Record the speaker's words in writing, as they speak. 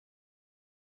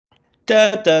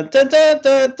Dun, dun, dun, dun,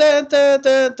 dun, dun, dun, dun,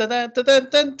 dun, dun, dun,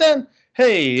 dun, dun.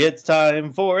 Hey, it's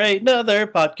time for another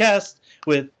podcast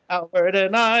with Albert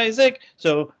and Isaac.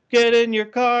 So get in your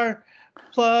car,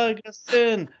 plug us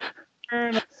in,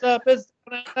 turn us up. It's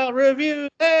Down and Out Review.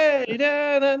 Hey,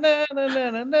 da, da, da, da,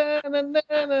 da, da, da, da,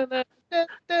 da, da, da,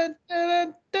 da, da,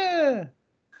 da.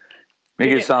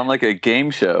 Make it Yeah. sound like a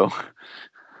game show.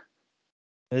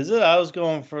 Is it? I was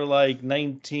going for like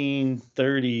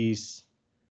 1930s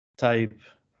type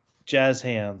jazz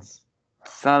hands.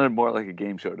 Sounded more like a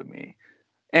game show to me.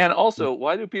 And also,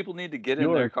 why do people need to get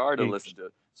in their Your car to game. listen to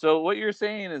it? So what you're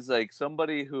saying is like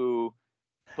somebody who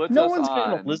puts No us one's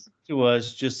gonna on. listen to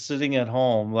us just sitting at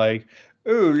home, like,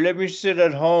 oh, let me sit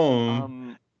at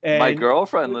home My and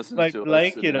girlfriend put listens my to us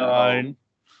blanket sitting at home. on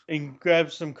and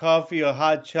grab some coffee or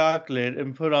hot chocolate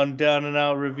and put on Down and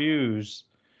Out Reviews.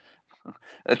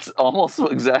 It's almost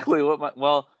exactly what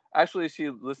my actually she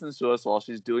listens to us while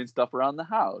she's doing stuff around the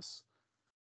house,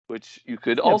 which you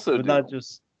could Yeah, also but not do,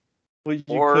 just well, you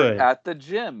or could. at the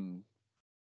gym,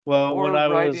 Well, or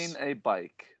riding a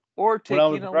bike, or when I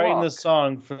was taking a writing this walk.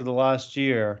 song for the last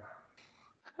year,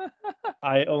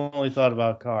 I only thought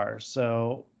about cars.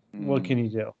 So what Hmm. can you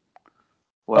do?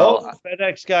 Well, Oh,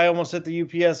 FedEx guy almost hit the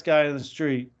UPS guy in the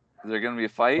street. is there going to be a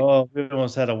fight? Oh, we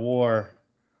almost had a war.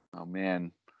 Oh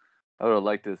man, I would have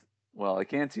liked to. Well, I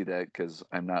can't see that because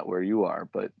I'm not where you are,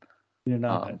 but You're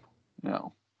not. um,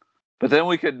 no. But then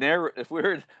we could narrate if we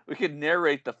could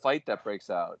narrate the fight that breaks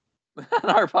out on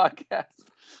our podcast.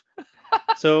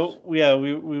 So yeah,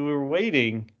 we were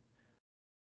waiting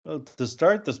to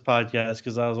start this podcast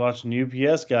because I was watching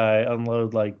UPS guy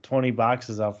unload like 20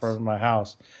 boxes out front of my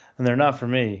house, and they're not for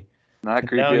me. Not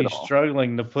And now creepy at he's all.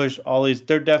 struggling to push all these.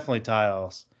 They're definitely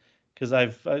tiles because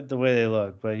the way they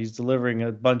look, but he's delivering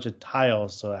a bunch of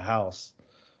tiles to a house.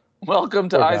 Welcome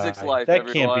to Poor Isaac's guy. life,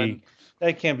 everyone.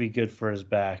 That can't be good for his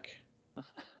back.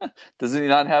 Does he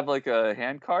not have like a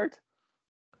hand cart?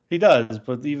 He does,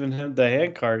 but even him, the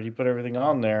hand cart, he put everything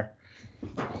on there.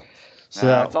 Nah, it's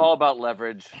So all about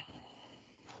leverage.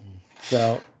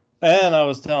 So, and I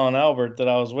was telling Albert that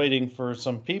I was waiting for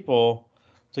some people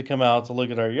to come out to look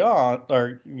at our Yawn,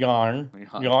 oh yawn,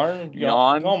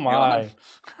 yawn. my,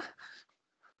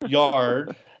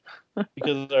 yard,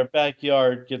 because our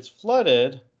backyard gets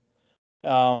flooded.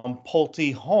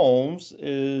 Pulte Homes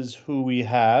is who we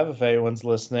have, if anyone's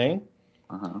listening.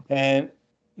 Uh-huh. And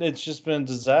it's just been a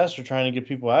disaster trying to get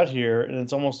people out here. And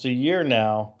it's almost a year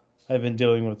now I've been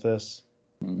dealing with this.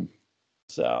 Mm.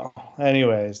 So,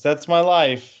 anyways, that's my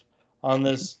life on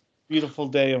this beautiful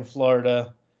day in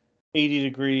Florida. 80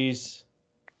 degrees,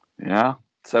 Yeah,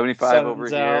 75 over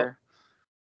sun's out. here.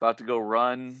 About to go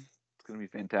run. It's gonna be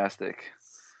fantastic.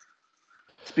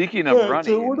 Speaking All of right,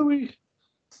 so what do running, we?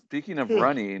 speaking of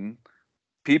running,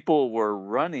 people were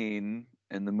running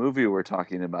in the movie we're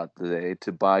talking about today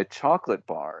to buy chocolate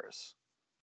bars.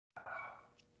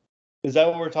 Is that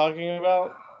what we're talking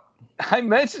about? I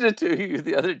mentioned it to you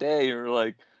the other day. You were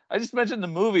like, I just mentioned the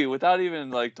movie without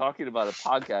even like talking about a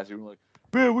podcast. You were like,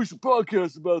 man, we should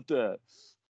podcast about that.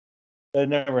 That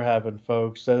never happened,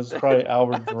 folks. That's probably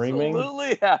Albert dreaming.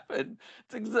 Absolutely happened.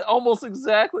 It's almost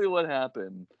exactly what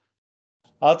happened.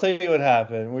 I'll tell you what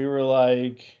happened. We were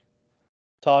like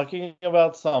talking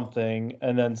about something,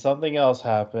 and then something else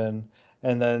happened,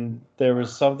 and then there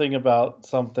was something about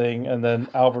something, and then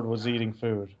Albert was eating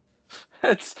food.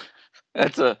 That's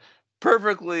that's a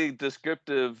perfectly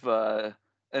descriptive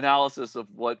analysis of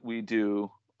what we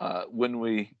do when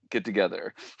we get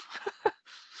together.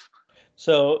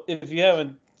 So, if you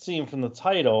haven't seen from the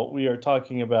title, we are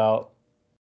talking about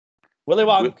Willy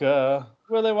Wonka,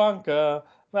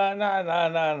 na na na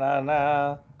na na,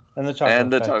 na, and the And Chocolate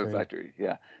the Chocolate Factory. Factory,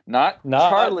 yeah, not Not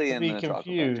Charlie to in be the Chocolate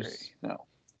Factory. confused No,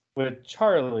 with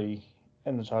Charlie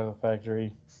and the Chocolate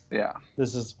Factory. yeah,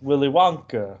 This is Willy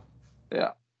Wonka.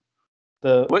 yeah.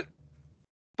 The What?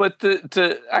 But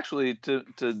to actually to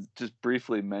just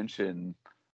briefly mention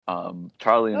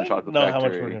Charlie and the I don't Chocolate know how much we're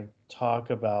Factory, going to talk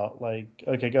about. Like,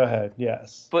 okay, go ahead.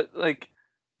 Yes. but like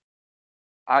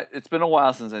it's been a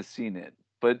while since I've seen it,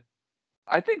 but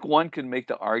I think one can make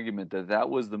the argument that that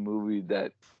was the movie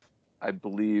that I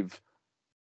believe,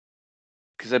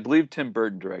 because I believe Tim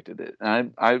Burton directed it,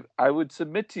 and I would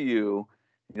submit to you,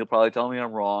 and you'll probably tell me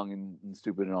I'm wrong and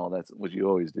stupid and all that's what you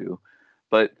always do,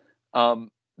 but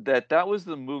that was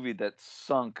the movie that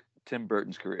sunk Tim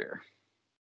Burton's career.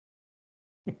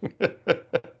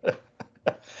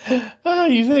 Oh,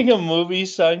 you think a movie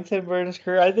sung Tim Burton's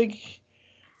career?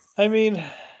 I mean,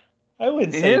 I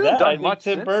wouldn't He say hasn't that. I done think much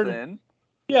Tim since Burton,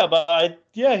 then.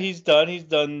 yeah, he's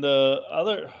done the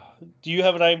other. Do you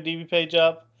have an IMDb page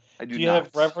up? I do Do you not.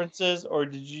 have references, or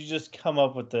did you just come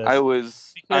up with I this?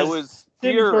 was Because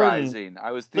Tim Burton, theorizing.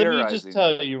 I was let me just theorizing.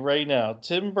 tell you right now,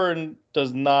 Tim Burton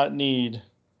does not need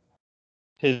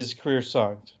his career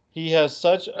song. He has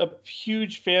such a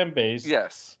huge fan base.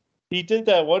 Yes. He did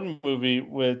that one movie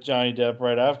with Johnny Depp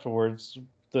right afterwards,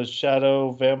 the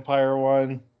Shadow Vampire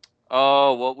one.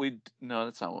 Oh, no,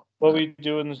 that's not What we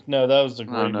doing? No, that was a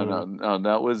no, great no, no, movie. no.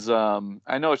 That was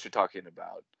I know what you're talking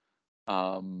about.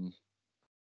 Um,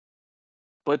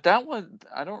 but that one,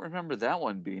 I don't remember that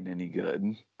one being any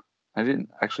good. I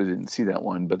didn't see that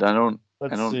one, but I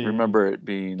Let's don't see. remember it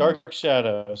being. Dark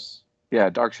Shadows. Yeah,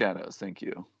 Dark Shadows. Thank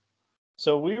you.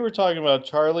 So we were talking about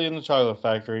Charlie and the Chocolate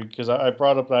Factory because I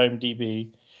brought up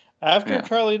IMDb. After Yeah.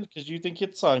 Charlie, because you think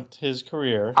it sunk his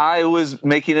career, I was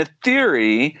making a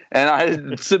theory, and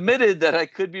I submitted that I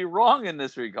could be wrong in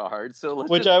this regard. So let's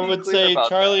which just I be would clear say about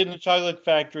Charlie that. and the Chocolate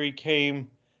Factory came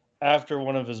after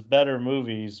one of his better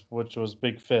movies, which was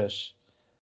Big Fish.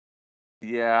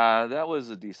 Yeah, that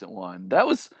was a decent one.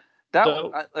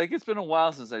 So, Like it's been a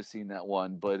while since I've seen that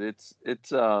one, but it's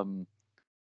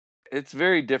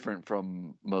very different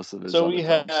from most of his so other we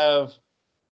films. have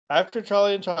after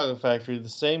Charlie and Chocolate Factory, the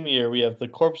same year we have The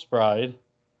Corpse Bride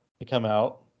to come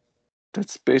out.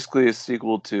 That's basically a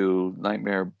sequel to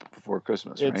Nightmare Before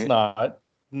Christmas, It's right? not.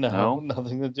 No, No?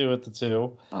 nothing to do with the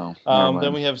two. Oh, never Then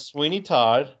mind. we have Sweeney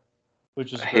Todd,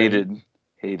 which is great. Hated,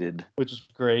 hated. Which is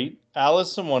great.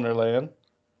 Alice in Wonderland,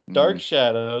 Dark Mm.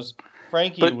 Shadows,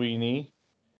 Frankie But Weenie,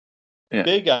 yeah,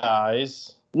 Big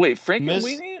Eyes, wait, Frank and Miss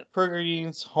Weenie?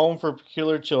 Peregrine's Home for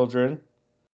Peculiar Children,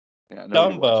 Yeah,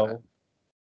 nobody watched that. Dumbo,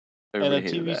 and a Everybody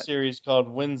hated TV that. series called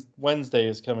Wednesday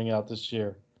is coming out this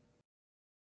year.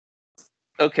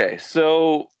 Okay,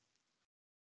 so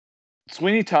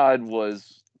Sweeney Todd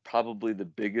was probably the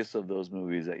biggest of those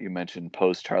movies that you mentioned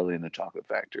post Charlie and the Chocolate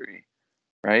Factory,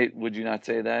 right? Would you not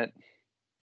say that?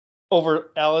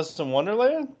 Over Alice in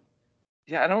Wonderland?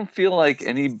 Yeah, I don't feel like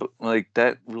like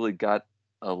that really got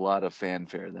a lot of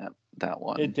fanfare that It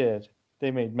one. did.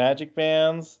 They made magic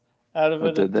bands out of Oh,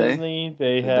 it did at they? Disney.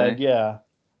 They Did had, they? yeah,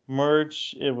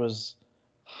 merch. It was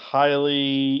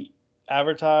highly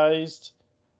advertised,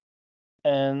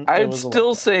 and it I'd was a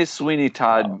still letdown. say Sweeney Wow.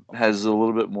 Todd has a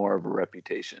little bit more of a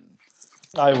reputation.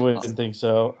 I wouldn't think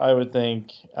so. I would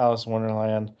think Alice in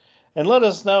Wonderland. And let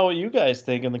us know what you guys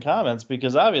think in the comments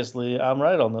because obviously I'm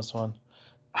right on this one.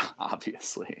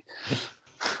 Obviously.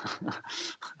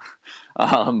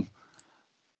 um,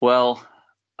 well,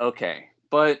 okay,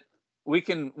 but we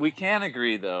can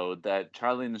agree though that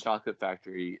Charlie and the Chocolate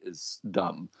Factory is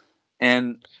dumb,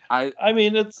 and I I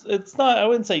mean, it's not. I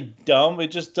wouldn't say dumb. It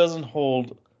just doesn't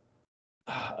hold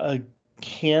a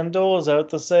candle. Is that what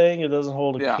the saying? It doesn't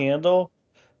hold a yeah, candle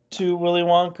to Willy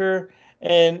Wonka.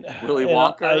 And Willy I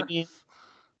Wonka. mean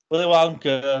Willy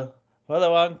Wonka.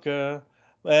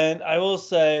 And I will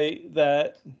say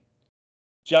that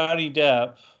Johnny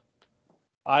Depp.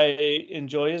 I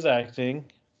enjoy his acting.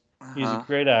 He's a Uh-huh.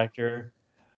 great actor,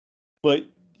 but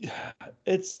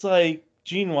it's like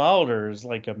Gene Wilder is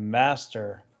like a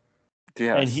master,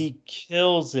 and Yes. he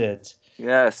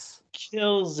Yes.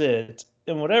 kills it,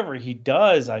 and whatever he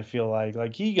does, I feel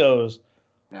like he goes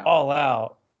Yeah. all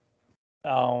out.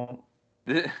 Um,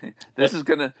 This but is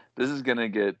gonna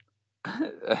get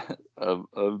a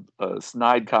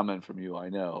snide comment from you, I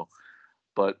know,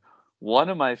 but one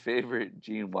of my favorite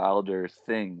Gene Wilder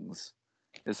things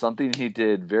is something he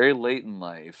did very late in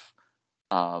life,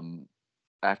 um,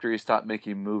 after he stopped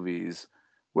making movies,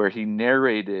 where he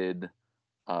narrated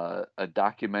a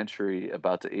documentary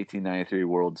about the 1893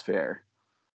 World's Fair.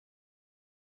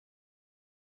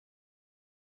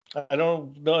 I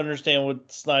don't understand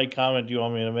what snide comment you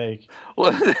want me to make.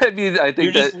 Well, I mean, I You're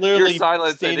think just that your literally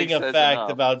silence, I think, stating a says fact enough.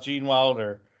 about Gene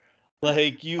Wilder.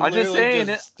 Like you I'm just literally saying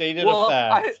it. just stated a Well,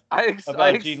 fact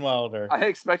about Gene Wilder. I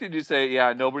expected you to say,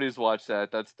 yeah, nobody's watched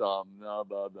that. That's dumb. Blah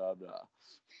blah blah blah.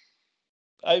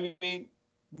 I mean,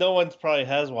 no one's probably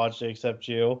has watched it except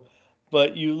you,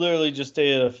 but you literally just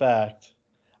stated a fact.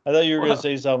 I thought you were gonna Well,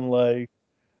 say something like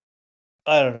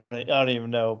I don't even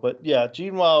know, but yeah,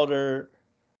 Gene Wilder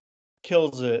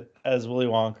kills it as Willy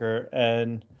Wonka,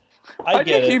 and I why do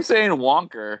you get keep it. saying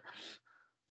Wonker?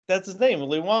 That's his name,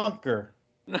 Willy Wonka.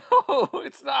 No,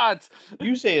 it's not.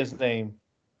 You say his name.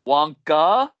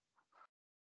 Wonka.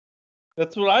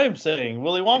 That's what I am saying,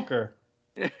 Willy Wonka.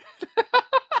 I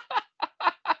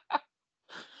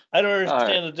don't All right.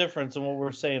 understand the difference in what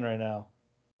we're saying right now.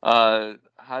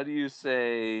 How do you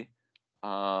say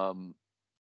um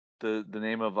the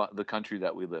name of the country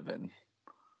that we live in?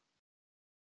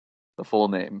 The full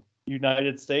name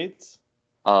United States,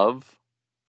 of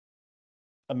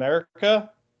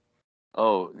America.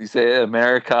 Oh, you say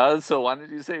America, so why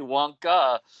did you say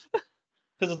Wonka?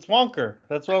 Because it's Wonker.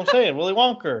 That's what I'm saying. Willy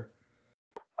Wonker.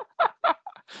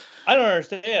 I don't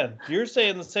understand. You're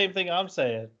saying the same thing I'm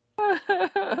saying.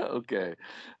 Okay.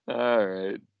 All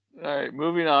right.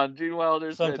 Moving on. Gene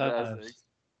Wilder's fantastic. Sometimes.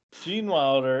 Gene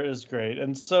Wilder is great.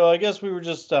 And so I guess we were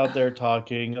just out there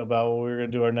talking about what we were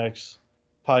going to do our next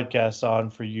podcast on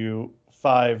for you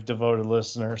 5 devoted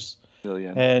listeners.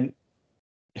 Million. And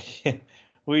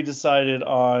we decided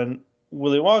on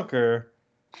Willy Wonka.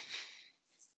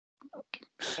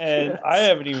 And I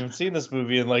haven't even seen this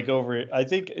movie in like over. I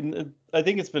think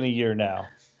it's been a year now.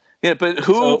 Yeah, but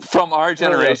who from our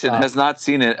generation has not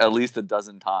seen it at least a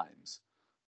dozen times?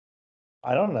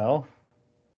 I don't know.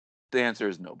 The answer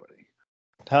is nobody.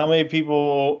 How many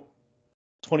people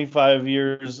 25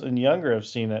 years and younger have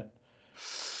seen it?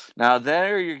 Now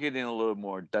there you're getting a little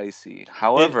more dicey.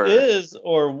 However, it is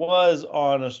or was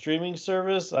on a streaming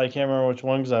service. I can't remember which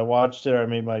one because I watched it. I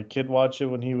made my kid watch it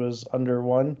when he was under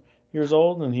 1 years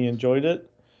old, and he enjoyed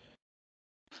it.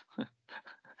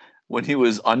 When he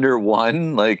was under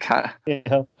 1, like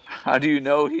Yeah. How do you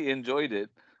know he enjoyed it?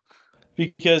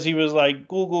 Because he was like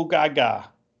goo goo gaga.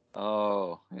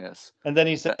 Oh yes. And then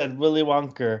he said Willy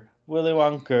Wonka, Willy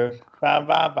Wonka, ba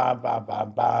ba ba ba ba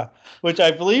ba, which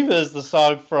I believe is the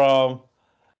song from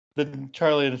the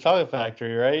Charlie and the Chocolate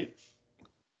Factory, right?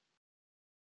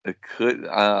 It could.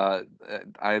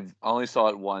 I've only saw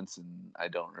it once, and I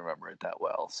don't remember it that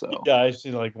well. So yeah, I've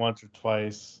seen it like once or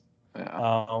twice. Yeah.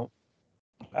 All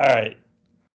right.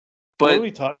 But what are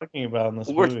we talking about in this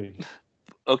movie?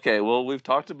 Okay, well, we've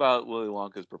talked about Willy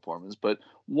Wonka's performance, but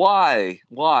why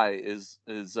is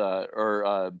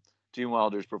Gene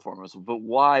Wilder's performance? But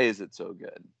why is it so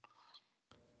good?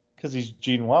 Because he's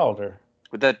Gene Wilder.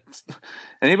 But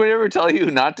anybody ever tell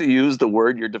you not to use the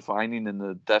word you're defining in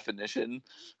the definition?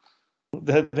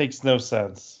 That makes no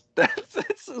sense.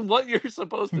 That's what you're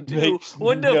supposed to do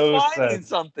when defining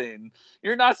something.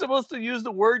 You're not supposed to use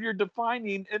the word you're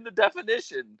defining in the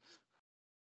definition.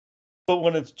 But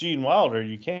when it's Gene Wilder,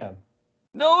 you can.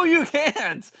 No, you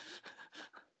can't.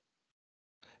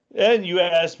 And you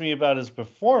asked me about his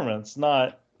performance,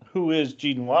 not who is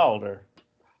Gene Wilder.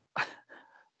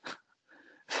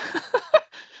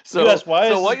 So yes, why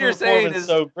is what you're saying is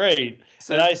so great?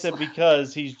 And I said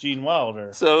because he's Gene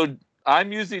Wilder. So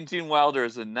I'm using Gene Wilder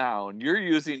as a noun. You're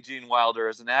using Gene Wilder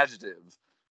as an adjective.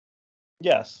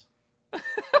 Yes.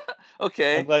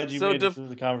 Okay. I'm glad you made it through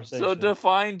the conversation. So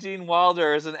define Gene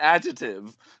Wilder as an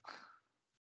adjective.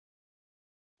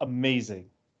 Amazing.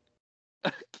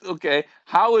 Okay.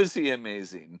 How is he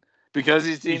amazing? Because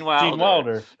he's Gene Wilder. Gene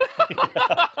Wilder.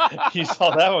 You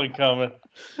saw that one coming.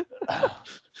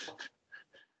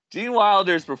 Gene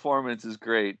Wilder's performance is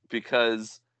great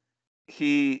because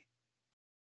he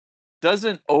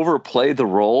doesn't overplay the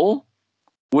role,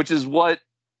 which is what.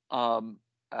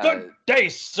 Good day,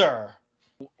 sir.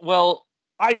 Well,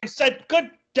 I said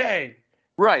good day.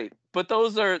 Right, but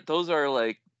those are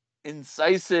like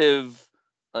incisive,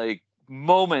 like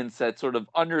moments that sort of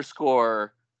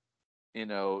underscore,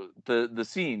 the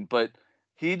scene. But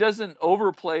he doesn't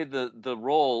overplay the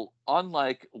role,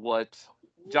 unlike what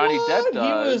Johnny Depp does.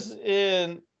 He was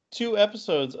in 2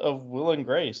 episodes of Will and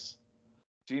Grace.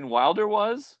 Gene Wilder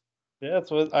was? Yeah,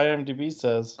 that's what IMDb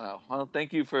says. Oh, well,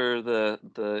 thank you for the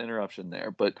interruption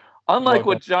there. But unlike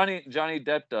what Johnny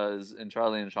Depp does in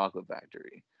Charlie and the Chocolate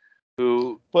Factory,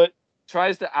 who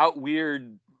tries to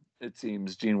out-weird, it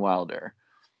seems, Gene Wilder.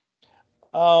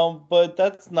 But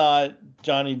that's not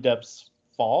Johnny Depp's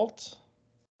fault.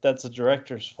 That's the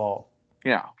director's fault.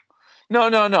 Yeah. No.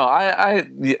 I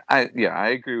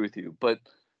agree with you. But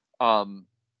I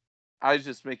was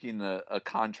just making a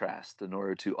contrast in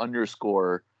order to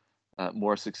underscore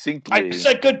more succinctly. I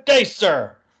said good day,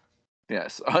 sir.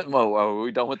 Yes. Well, are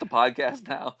we done with the podcast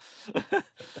now?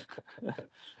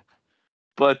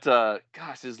 But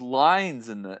gosh, his lines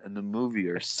in the movie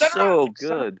are so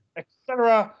good.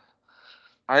 Etc.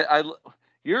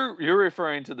 You're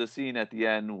referring to the scene at the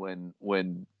end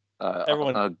when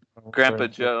everyone Grandpa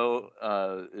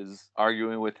Joe is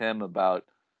arguing with him about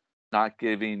not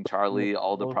giving Charlie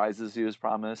all the prizes he was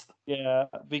promised. Yeah,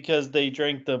 because they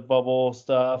drank the bubble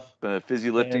stuff. The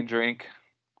fizzy lifting drink.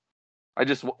 I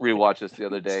just rewatched this the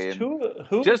other day and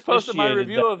who just posted my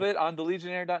review of it on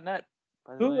thelegionnaire.net.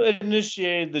 Who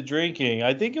initiated the drinking?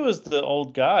 I think it was the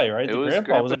old guy, right? It was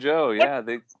Grandpa Joe. Yeah,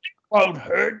 they won't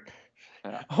hurt.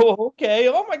 Yeah. Oh, okay.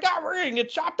 Oh my God, we're gonna get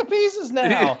chopped to pieces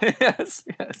now. Yes.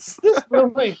 This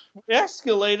movie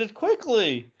escalated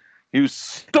quickly. You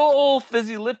stole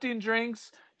fizzy lifting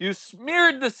drinks. You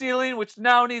smeared the ceiling, which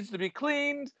now needs to be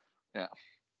cleaned. Yeah.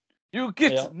 You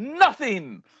get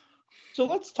nothing. So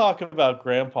let's talk about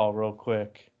Grandpa real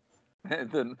quick.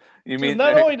 Then you So mean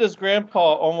not only does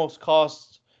Grandpa almost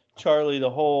cost Charlie the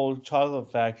whole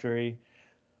chocolate factory,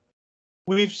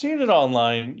 we've seen it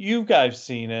online. You guys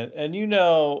seen it, and you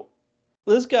know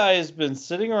this guy has been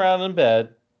sitting around in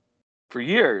bed. for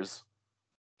years?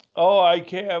 Oh, I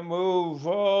can't move.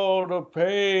 Oh, the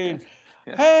pain.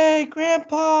 Yes. Hey,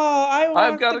 Grandpa, I I've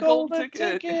want got the a golden golden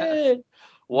ticket. Yes. ticket.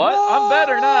 What? I'm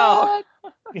better now. What?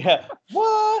 Yeah.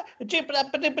 What? Yeah.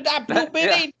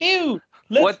 Jibbidi-bidi-boo.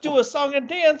 Let's What? do a song and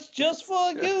dance just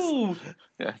for Yes. you.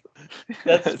 Yes.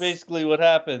 That's Yes. basically what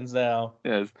happens now.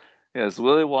 Yes. Yes.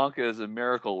 Willy Wonka is a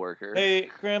miracle worker. Hey,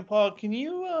 Grandpa, can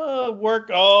you work?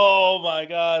 Oh my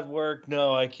God, work.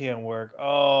 No, I can't work.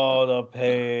 Oh, the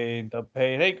pain, the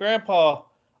pain. Hey, Grandpa,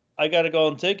 I got a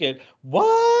golden ticket. No,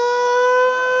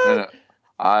 What? no.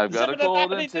 I've got a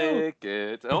golden Zippity-dappity-doo.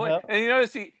 ticket. Oh, Yeah, and you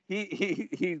notice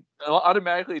he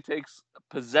automatically takes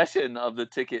possession of the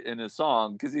ticket in his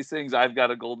song because he sings, "I've got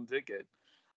a golden ticket.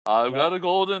 I've yeah. got a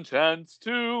golden chance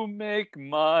to make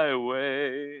my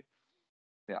way."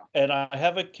 Yeah. And I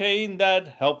have a cane that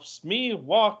helps me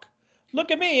walk. Look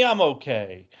at me, I'm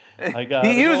okay. I got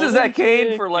He a uses golden that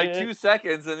cane for like ticket. 2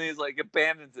 seconds and he's like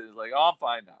abandons it. He's like, "Oh, I'm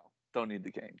fine now. Don't need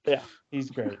the cane." Yeah, he's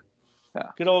great. Yeah.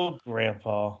 Good old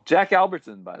Grandpa. Jack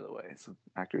Albertson, by the way, is the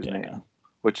actor's Yeah. name.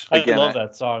 Which I love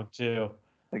that song too.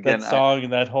 That I song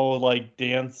and that whole like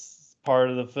dance part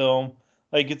of the film.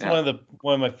 Like it's yeah,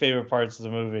 one of my favorite parts of the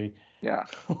movie. yeah.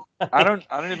 Like, I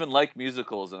don't even like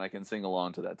musicals, and I can sing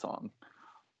along to that song.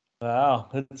 wow,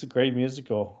 it's a great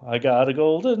musical. I got a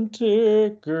golden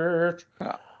ticket.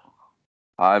 Yeah.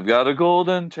 I've got a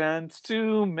golden chance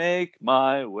to make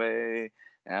my way,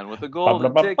 and with a Ba, ba, golden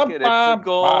ba, ba, ticket, it's a ba, ba.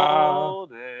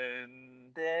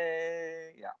 golden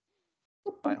day. Yeah,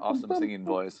 my awesome singing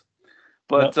voice.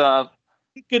 But Yep.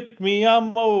 Look at me,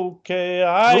 I'm okay.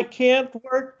 I can't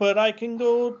work, but I can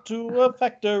go to a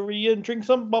factory and drink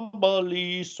some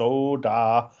bubbly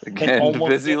soda and again, almost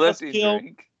busy get us lifting killed.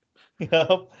 drink.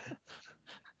 Yep.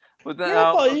 But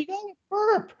Grandpa, you got a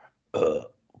burp.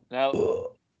 now,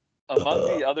 among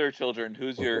the other children,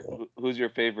 who's your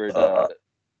favorite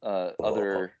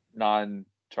other non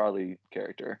Charlie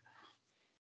character?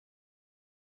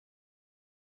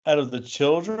 Out of the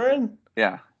children,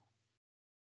 Yeah,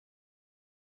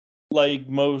 like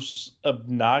most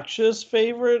obnoxious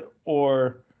favorite,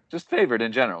 or just favorite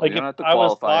in general. You like don't if have to I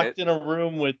was qualify locked it. in a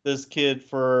room with this kid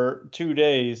for 2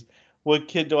 days, what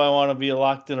kid do I want to be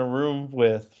locked in a room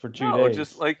with for two No,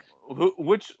 just days? like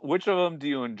which of them do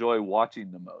you enjoy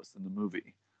watching the most in the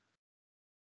movie?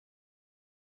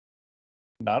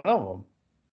 None of them.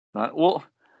 Not well.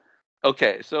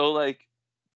 Okay, so like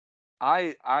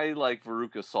I like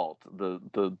Veruca Salt,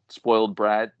 the spoiled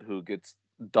brat who gets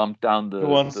dumped down Who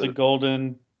wants the the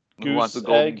golden who wants a goose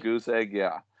golden egg? goose egg.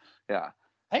 Yeah, yeah,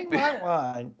 I want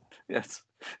one. yes,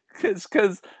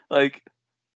 because like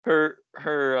her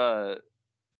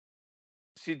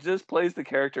she just plays the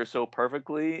character so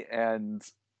perfectly, and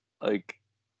like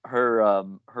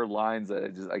her lines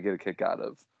that I get a kick out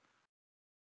of,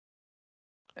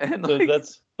 and So like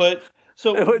that's but it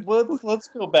so would, let's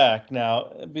go back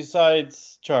now.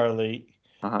 Besides Charlie,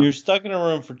 uh-huh. you're stuck in a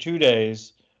room for 2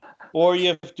 days, or you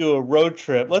have to do a road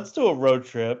trip. Let's do a road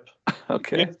trip. You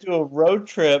Okay. have to do a road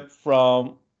trip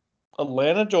from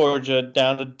Atlanta, Georgia,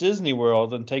 down to Disney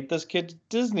World and take this kid to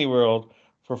Disney World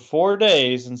for 4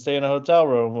 days and stay in a hotel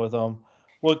room with him.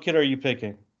 What kid are you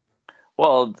picking?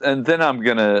 Well, and then I'm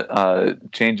gonna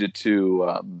change it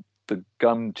to the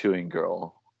gum chewing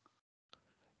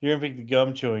You're gonna pick the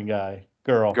gum chewing guy.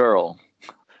 Girl. girl.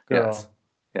 Yes, Girl.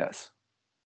 yes.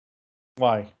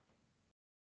 Why?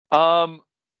 Um.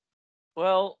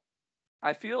 Well,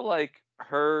 I feel like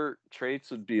her traits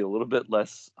would be a little bit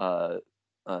less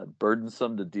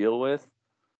burdensome to deal with.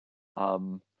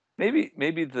 Um. Maybe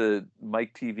the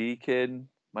Mike TV kid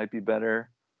might be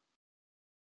better,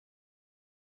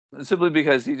 simply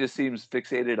because he just seems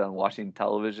fixated on watching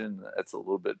television. That's a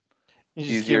little bit You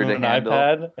just give easier him to an handle.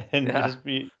 iPad and Yeah, just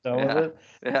be done with yeah, it.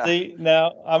 yeah. See,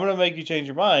 now I'm gonna make you change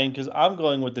your mind because I'm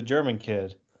going with the German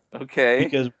kid Okay.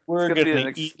 because It's we're gonna be an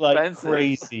gonna eat like expensive.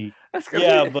 crazy. That's gonna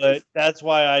Yeah, be. but that's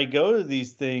why I go to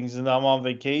these things and I'm on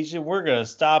vacation. We're gonna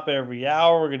stop every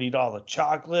hour. We're gonna eat all the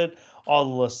chocolate, all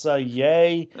the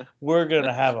lasagne. We're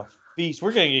gonna have a feast.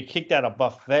 We're gonna get kicked out of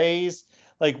buffets.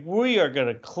 Like we are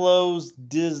gonna close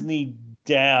Disney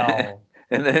down.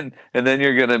 And then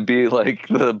you're gonna be like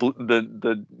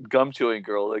the gum chewing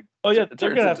girl. Like Oh yeah, they're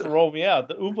turns gonna have to into. roll me out.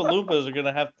 The Oompa Loompas are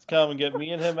gonna have to come and get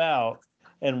me and him out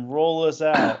and roll us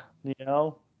out. You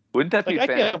know, Wouldn't that like be I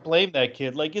fan? can't blame that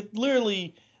kid. Like it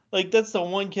literally, like that's the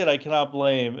one kid I cannot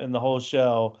blame in the whole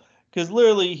show because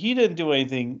literally he didn't do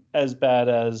anything as bad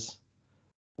as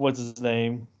what's his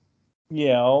name?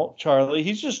 Charlie.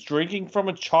 He's just drinking from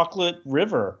a chocolate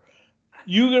river.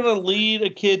 You gonna lead a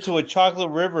kid to a chocolate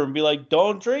river and be like,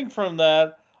 "Don't drink from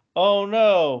that"? Oh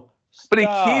no! But he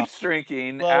Stop! keeps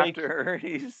drinking Like, after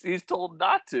he's told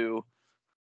not to.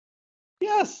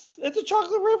 yes, it's a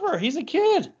chocolate river. He's a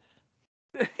kid.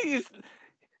 He's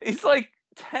he's like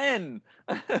 10.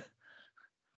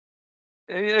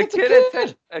 It's a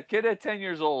kid. A kid at 10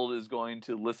 years old is going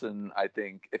to listen, I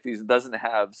think, if he doesn't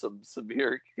have some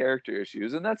severe character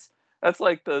issues. And that's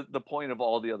like the point of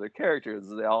all the other characters.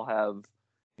 They all have,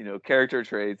 character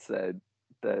traits that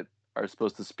are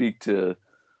supposed to speak to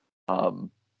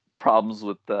problems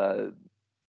with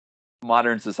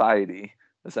modern society,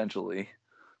 essentially.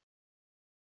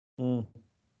 Mm.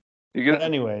 You're gonna,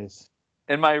 Anyways,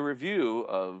 in my review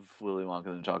of Willy Wonka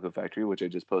and the Chocolate Factory, which I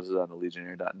just posted on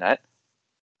thelegionnaire.net,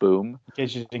 boom. in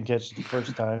case you didn't catch it the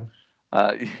first time.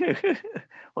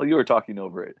 Well, you were talking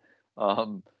over it. I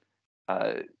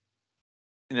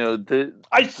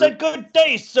said good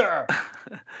day, sir.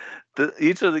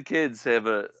 Each of the kids have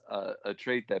a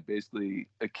trait that basically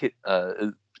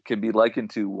can be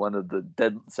likened to one of the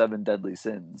 7 deadly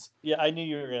sins. Yeah, I knew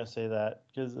you were gonna say that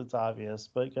because it's obvious.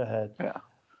 But go ahead. Yeah.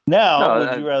 Now,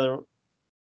 would you rather?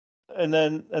 And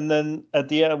then at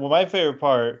the end, well, my favorite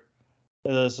part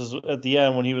of this is at the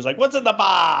end when he was like, "What's in the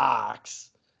box?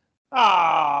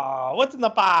 Ah, what's in the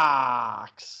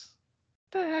box?"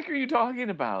 What the heck are you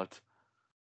talking about?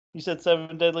 You said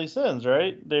 7 deadly sins,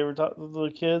 right? They were talking to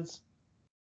the kids.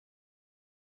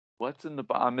 What's in the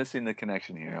box? I'm missing the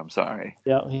connection here. I'm sorry.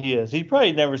 Yeah, he is. He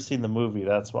probably never seen the movie.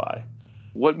 That's why.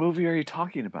 What movie are you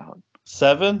talking about?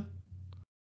 7.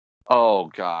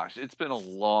 Oh gosh, it's been a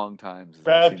long time since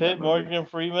Brad I've seen Pitt, that movie. Morgan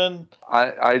Freeman.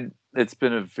 It's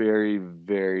been a very,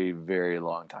 very, very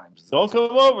long time since. Don't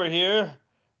come over here,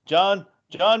 John.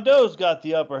 John Doe's got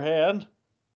the upper hand.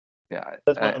 Yeah,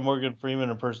 That's my Morgan Freeman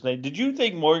impersonate. Did you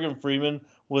think Morgan Freeman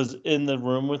was in the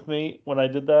room with me when I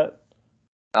did that?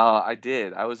 I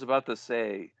did. I was about to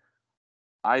say,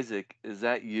 Isaac, is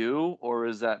that you or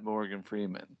is that Morgan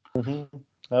Freeman? Mm-hmm.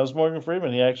 That was Morgan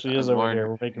Freeman. He actually is over here.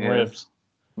 We're making ribs.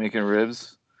 Making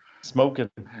ribs? Smoking.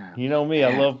 You know me.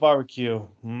 I love barbecue.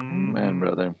 Man,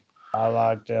 brother. I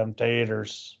like them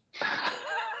taters.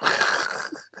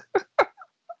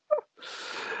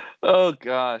 Oh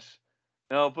gosh.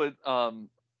 No, but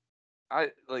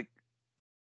I like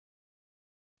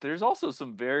there's also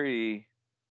some very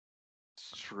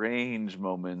strange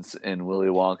moments in Willy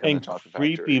Wonka and the Chocolate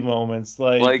Factory. Creepy moments,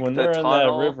 like when they're in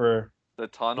that river. The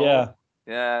tunnel. Yeah.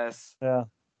 Yes. Yeah.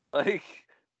 Like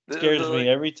scares me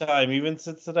every time, even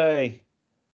since today.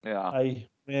 Yeah. I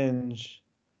binge.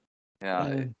 Yeah.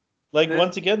 And,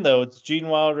 once again though, it's Gene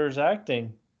Wilder's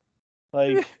acting.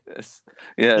 Like his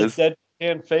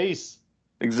deadpan face.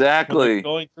 Exactly.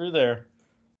 Going through there.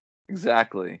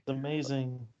 Exactly. It's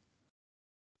amazing.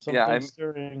 Something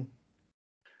stirring.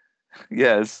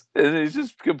 Yes. And he's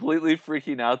just completely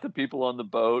freaking out the people on the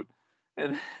boat.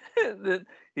 And then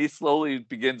he slowly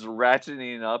begins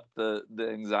ratcheting up the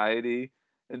anxiety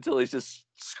until he's just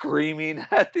screaming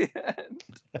at the end.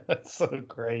 That's so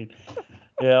great.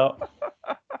 Yeah.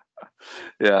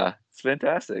 Yeah. It's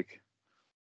fantastic.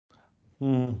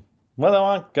 Willy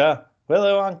Wonka. Willy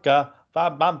Wonka.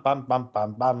 Bam, bam, bam, bam,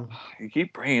 bam, bam. You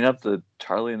keep bringing up the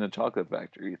Charlie and the Chocolate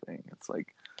Factory thing. It's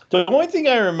like the only thing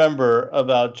I remember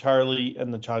about Charlie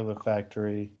and the Chocolate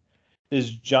Factory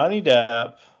is Johnny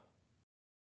Depp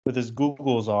with his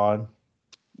googles on,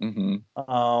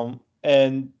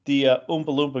 and the Oompa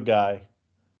Loompa guy.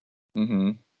 Mm-hmm.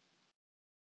 I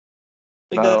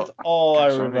think that's all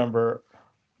I remember.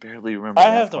 Barely remember. I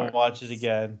have to watch it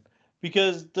again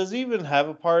because does he even have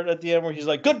a part at the end where he's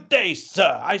like, "Good day,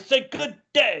 sir. I say good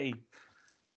day."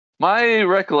 My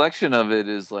recollection of it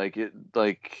is they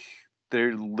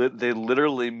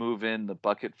literally move in the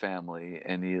Bucket family,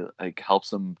 and he helps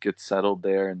them get settled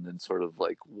there, and then sort of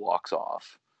walks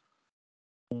off.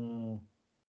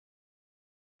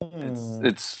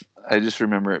 It's I just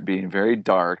remember it being very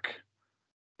dark,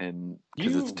 and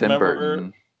because it's Tim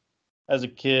Burton. As a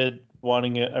kid,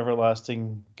 wanting an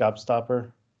everlasting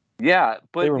gobstopper. Yeah,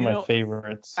 but they were my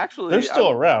favorites. Actually, they're still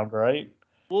around, right?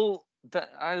 Well,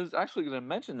 I was actually going to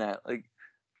mention that.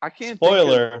 I can't.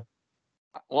 Spoiler.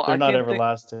 Well, they're not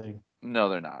everlasting. No,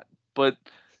 they're not. But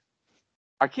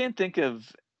I can't think of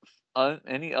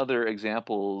any other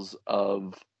examples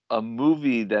of a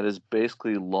movie that has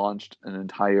basically launched an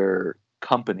entire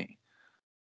company.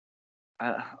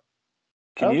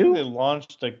 Can you? Think they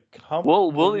launched a company.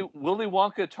 Well, Willy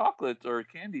Wonka chocolate or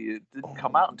candy, it didn't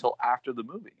come out until after the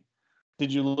movie.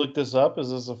 Did you look this up?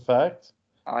 Is this a fact?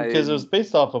 Because it I was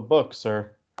based off a book,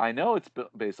 sir. I know it's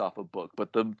based off a book,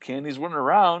 but the candies weren't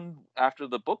around after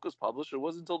the book was published. It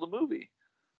wasn't until the movie.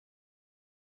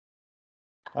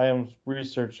 I am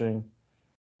researching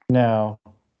now.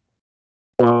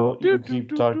 So you can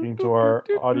keep talking to our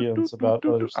audience about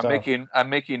other stuff. I'm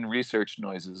making research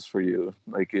noises for you,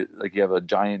 like you have a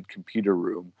giant computer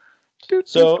room.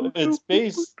 So it's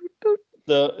based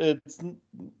it's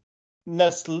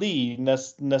Nestle.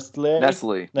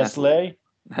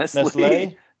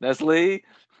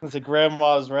 It's a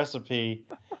grandma's recipe.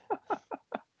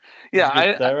 Yeah, Did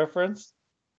you get that reference?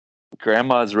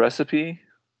 Grandma's recipe.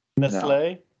 Nestle.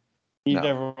 No. You've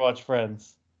never watched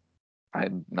Friends.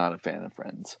 I'm not a fan of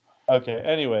Friends. Okay.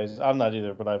 Anyways, I'm not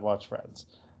either, but I've watched Friends.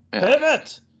 Yeah.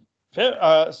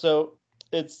 Pivot. So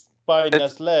it's by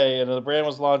Nestle, and the brand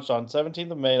was launched on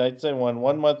 17th of May, 1971,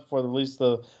 1 month before the release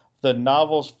of the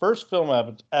novel's first film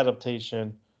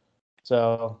adaptation.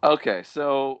 So okay,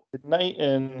 so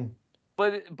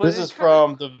but this is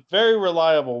from the very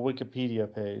reliable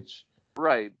Wikipedia page.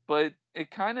 Right, but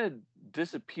it kind of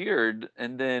disappeared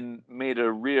and then made a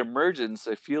reemergence,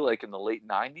 I feel like, in the late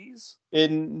 90s.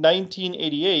 In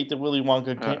 1988, the Willy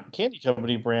Wonka Candy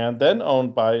Company brand, then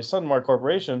owned by Sunmark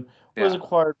Corporation, was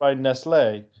acquired by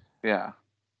Nestle. Yeah.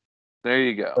 There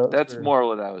you go. That's more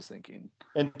what I was thinking.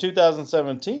 In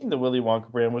 2017, the Willy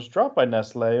Wonka brand was dropped by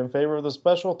Nestle in favor of the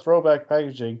special throwback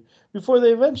packaging before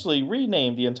they eventually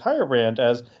renamed the entire brand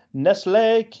as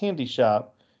Nestle Candy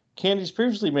Shop. Candies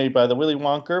previously made by the Willy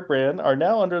Wonka brand are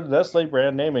now under the Nestle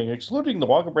brand naming, excluding the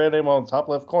Wonka brand name on the top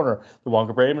left corner. The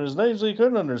Wonka brand is natively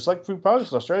included under select food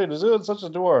products in Australia, New Zealand, such as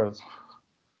New Orleans.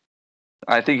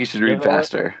 I think you should read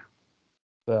faster.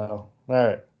 So, all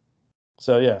right.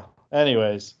 So, yeah.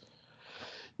 Anyways.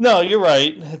 No, you're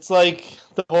right. It's like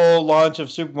the whole launch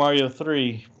of Super Mario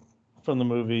 3 from the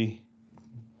movie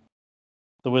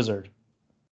The Wizard.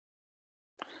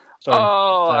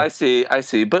 I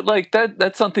see. But like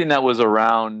that's something that was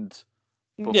around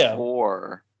before.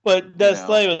 Yeah. But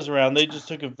Nestle was around. They just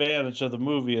took advantage of the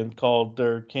movie and called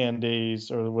their candies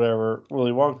or whatever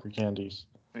Willy Wonka candies.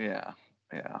 Yeah.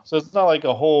 So it's not like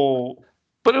a whole.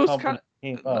 But it was kind of.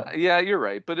 Yeah, you're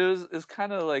right. But it's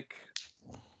kind of like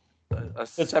a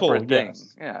separate thing.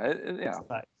 Yes. Yeah. It's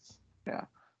nice. Yeah.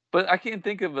 But I can't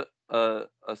think of a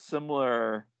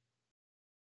similar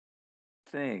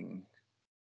thing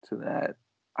to that.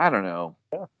 I don't know.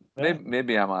 Yeah.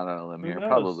 Maybe I'm on a limb here.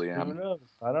 Probably am. Who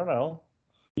knows? I don't know.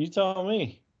 You tell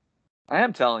me. I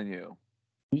am telling you.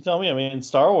 You tell me. I mean,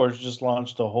 Star Wars just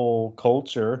launched a whole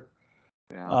culture.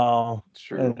 Yeah.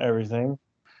 True. And everything.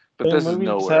 But this is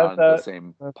nowhere on the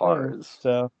same par as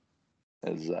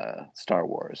Star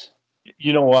Wars.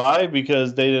 You know why?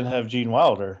 Because they didn't have Gene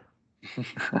Wilder.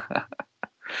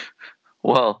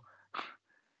 Well,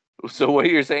 so what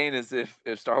you're saying is if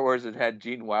Star Wars had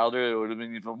Gene Wilder, it would have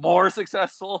been even more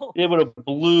successful? It would have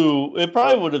It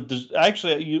probably would have...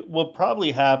 Actually, what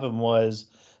probably happened was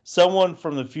someone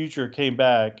from the future came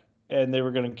back and they were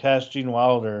going to cast Gene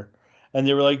Wilder. And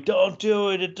they were like, don't do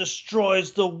it. It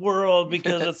destroys the world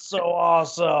because it's so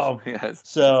awesome. Yes.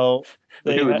 So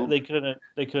they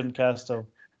couldn't cast him.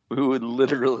 We would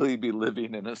literally be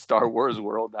living in a Star Wars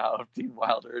world now if Gene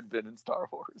Wilder had been in Star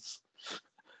Wars.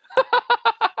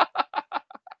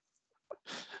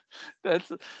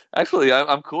 That's actually,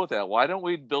 I'm cool with that. Why don't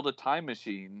we build a time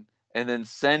machine and then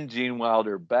send Gene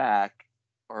Wilder back?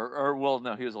 Or well,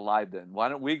 no, he was alive then. Why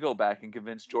don't we go back and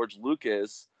convince George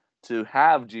Lucas to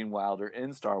have Gene Wilder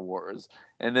in Star Wars,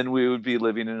 and then we would be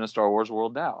living in a Star Wars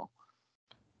world now?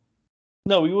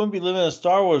 No, we wouldn't be living in a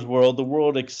Star Wars world. The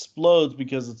world explodes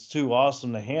because it's too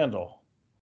awesome to handle.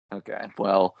 Okay,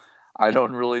 well, I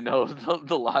don't really know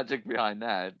the logic behind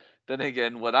that. Then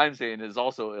again, what I'm saying is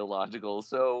also illogical,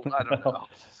 so I don't know.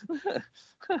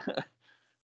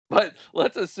 But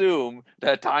let's assume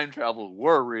that time travel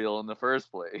were real in the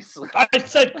first place. I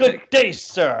said good day,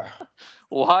 sir.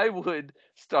 Why would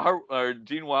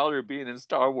Gene Wilder being in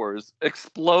Star Wars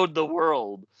explode the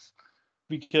world?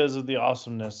 Because of the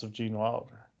awesomeness of Gene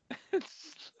Wilder.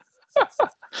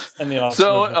 And the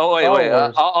awesomeness wait.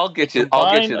 I'll get you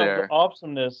there. The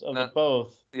awesomeness of the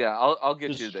both. Yeah, I'll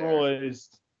get you there. Destroys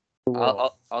the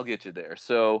world. I'll get you there.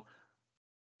 So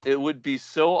it would be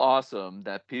so awesome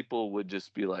that people would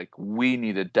just be like, we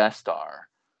need a Death Star.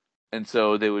 And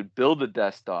so they would build a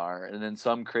Death Star, and then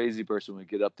some crazy person would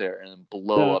get up there and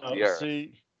blow up the Earth.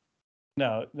 See,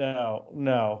 no.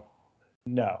 No?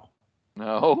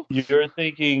 You're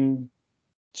thinking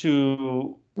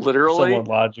too literally somewhat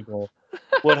logical.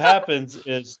 What happens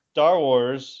is Star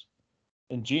Wars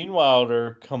and Gene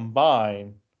Wilder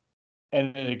combine,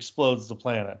 and it explodes the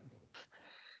planet.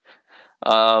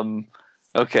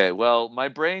 Okay, well, my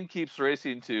brain keeps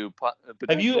racing to Have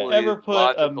you potentially ever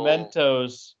put a logical.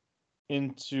 Mentos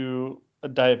into a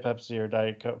Diet Pepsi or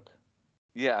Diet Coke?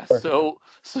 Yeah. Or-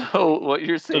 So what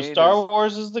you're So saying Star is,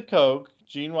 Wars is the Coke,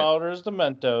 Gene Wilder is the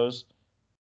Mentos.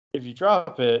 If you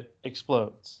drop it,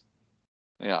 explodes.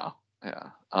 yeah, yeah.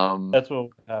 That's what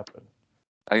would happen.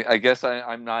 I guess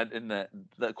I'm not in the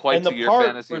quite And the to your part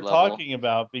fantasy we're level. talking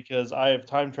about, because I have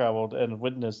time traveled and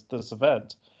witnessed this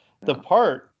event, the Yeah,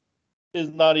 part is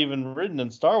not even written in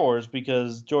Star Wars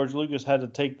because George Lucas had to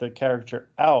take the character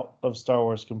out of Star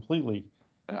Wars completely.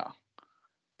 yeah.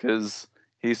 Because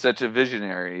he's such a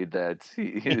visionary that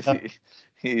Yeah.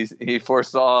 he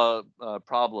foresaw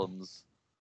problems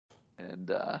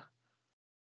and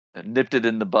nipped it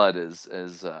in the bud,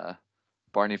 as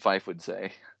Barney Fife would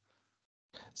say.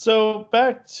 So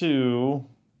back to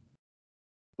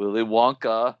Willy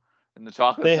Wonka in the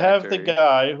Chocolate they have the Factory.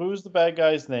 guy. Who's the bad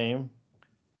guy's name?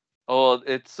 Oh,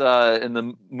 it's in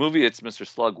the movie it's Mr.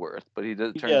 Slugworth, but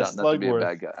turns Yeah, out not to be a Slugworth.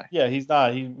 bad guy. Yeah, he's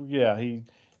not. Gene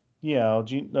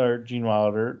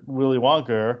Wilder, Willy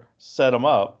Wonka set him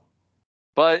up.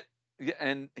 But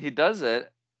and he does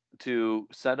it to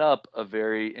set up a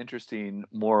very interesting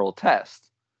moral test.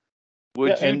 Yeah,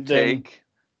 Would you and then take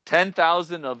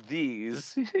 10,000 of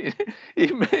these? He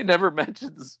never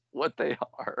mentions what they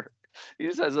are. He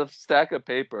just has a stack of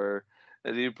paper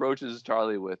that he approaches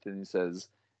Charlie with, and he says,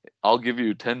 "I'll give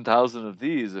you 10,000 of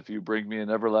these if you bring me an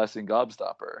everlasting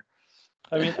gobstopper."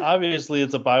 I mean, obviously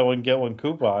it's a buy one get one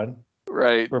coupon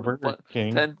Right. for Burger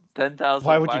King. 10,000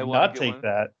 Why would buy you one not get take one.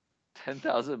 that?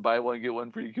 10,000 buy one get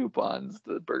one free coupons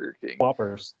to Burger King.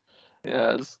 Whoppers.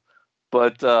 Yes.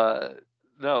 But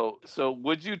no. So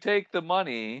would you take the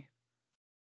money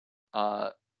uh,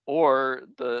 or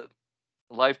the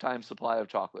lifetime supply of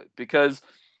chocolate? Because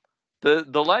the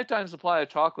lifetime supply of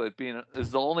chocolate being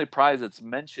is the only prize that's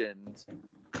mentioned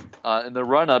in the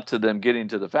run up to them getting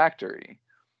to the factory.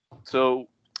 So,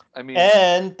 I mean,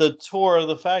 And the tour of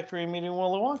the factory meeting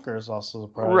Willy Wonka is also the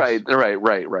prize.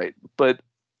 right. But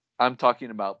I'm talking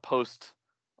about post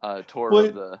tour But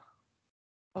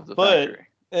of the but factory.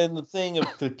 and the thing of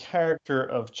the character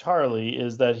of Charlie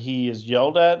is that he is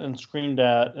yelled at and screamed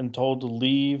at and told to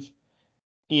leave,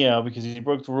 because he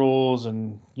broke the rules,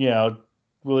 and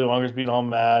Willy Wonka's being all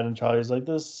mad, and Charlie's like,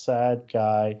 this sad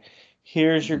guy.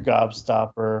 Here's your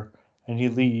gobstopper, and he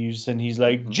leaves, and he's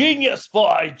like, Mhm. genius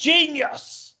boy,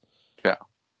 genius. Yeah,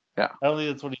 yeah, I don't think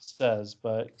that's what he says,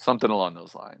 but something along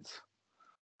those lines.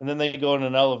 and then they go in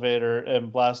an elevator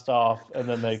and blast off, and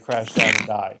then they crash down and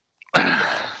die.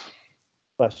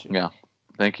 Bless you. Yeah,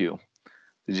 thank you.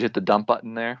 Did you hit the dump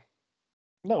button there?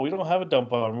 No, we don't have a dump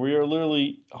button. We are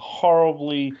literally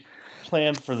horribly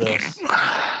planned for this.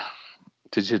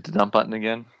 Did you hit the dump button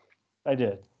again? I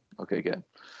did. Okay, good.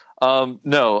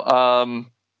 No.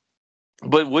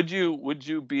 But would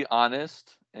you be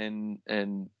honest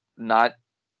and not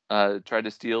try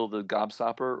to steal the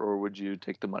gobstopper, or would you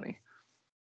take the money?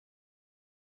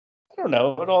 I don't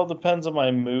know. It all depends on my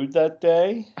mood that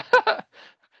day.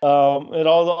 It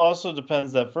all also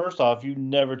depends that first off, you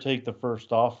never take the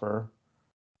first offer.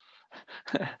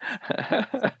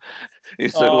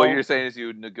 So what you're saying is you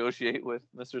would negotiate with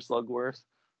Mr. Slugworth?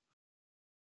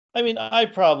 I mean, I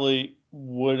probably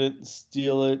wouldn't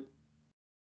steal it.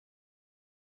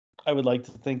 I would like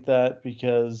to think that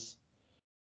because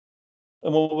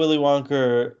and what Willy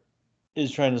Wonka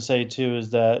is trying to say too is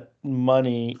that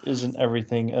money isn't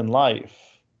everything in life.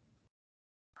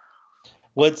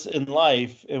 What's in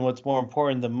life and what's more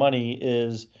important than money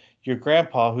is your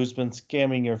grandpa who's been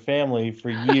scamming your family for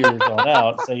years on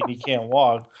out, saying he can't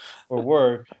walk or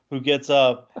work, who gets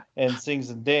up and sings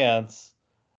and dance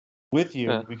with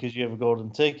Yeah. you because you have a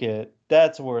golden ticket.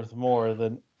 That's worth more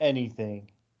than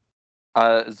anything.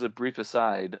 As a brief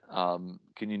aside, can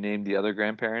you name the other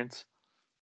grandparents?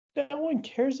 No one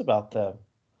cares about them.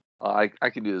 I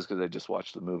can do this because I just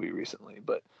watched the movie recently,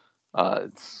 but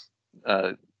it's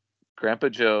uh, Grandpa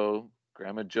Joe,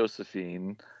 Grandma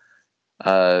Josephine,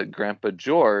 Grandpa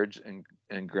George,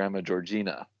 and Grandma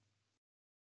Georgina.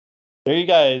 There you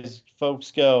guys,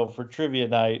 folks, go for trivia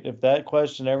night. If that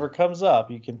question ever comes up,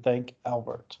 you can thank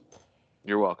Albert.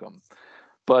 You're welcome.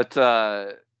 But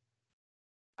there's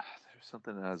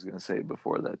something that I was going to say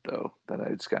before that, though, that I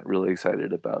just got really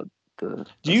excited about. Do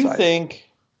you Side. think?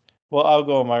 Well, I'll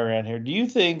go on my rant here. Do you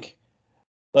think,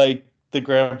 like, the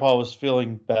grandpa was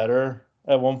feeling better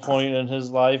at one point in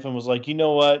his life and was like, you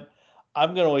know what?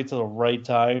 I'm gonna wait till the right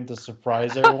time to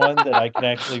surprise everyone that I can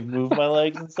actually move my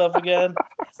legs and stuff again.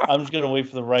 I'm just gonna wait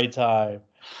for the right time.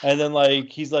 And then like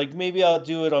he's like, maybe I'll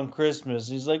do it on Christmas.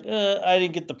 He's like, I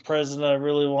didn't get the present I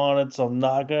really wanted, so I'm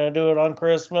not gonna do it on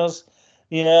Christmas.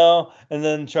 And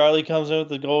then Charlie comes in with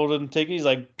the golden ticket. He's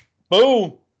like,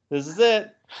 boom, this is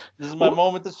it. This is my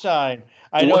moment to shine.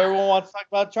 I know everyone wants to talk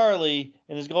about Charlie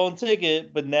and his golden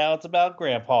ticket, but now it's about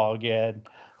Grandpa again.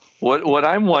 What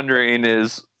I'm wondering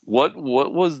is what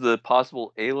was the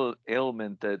possible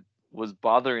ailment that was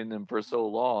bothering them for so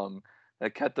long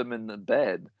that kept them in the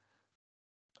bed?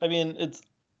 I mean, it's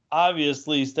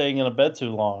obviously staying in a bed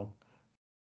too long.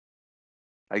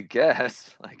 I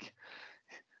guess like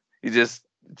you just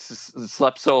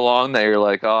slept so long that you're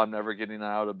like, oh, I'm never getting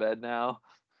out of bed now.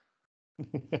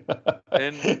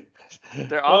 And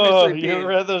they're obviously you being.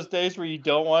 ever had those days where you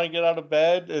don't want to get out of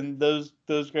bed, and those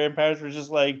grandparents were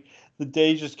just like, the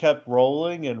day just kept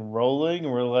rolling and rolling,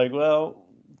 and we're like, well,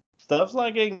 stuff's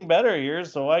not getting better here,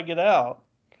 so I get out.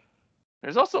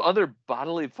 There's also other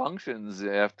bodily functions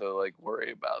they have to like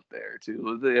worry about there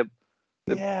too. They have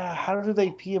Yeah, how do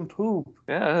they pee and poop?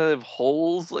 Yeah, they have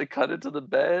holes like cut into the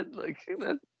bed, like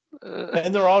that.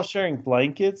 And they're all sharing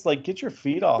blankets. Like, get your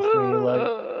feet off me!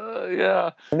 Like,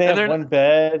 yeah. and they have one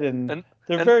bed, and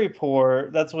they're very poor.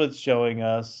 That's what it's showing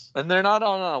us. And they're not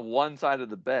on one side of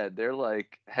the bed. They're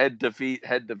like head to feet,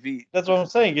 head to feet. That's what I'm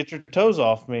saying. Get your toes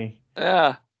off me.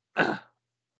 Yeah.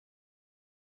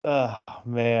 Oh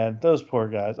man, those poor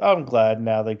guys. I'm glad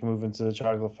now they can move into the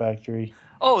chocolate factory.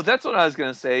 Oh, that's what I was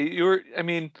gonna say. You were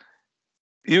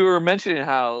mentioning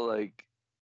how like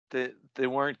they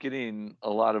weren't getting a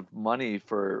lot of money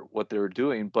for what they were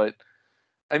doing, but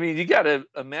I mean, you got to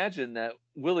imagine that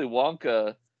Willy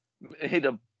Wonka made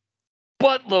a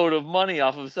buttload of money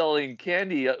off of selling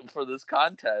candy for this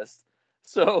contest.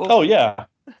 So, oh yeah,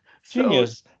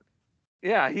 genius. So,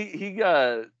 yeah, he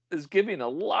is giving a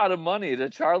lot of money to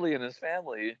Charlie and his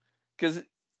family because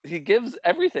he gives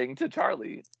everything to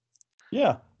Charlie.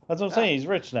 Yeah, that's what I'm saying. He's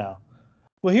rich now.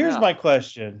 Well, here's my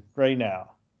question right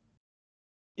now.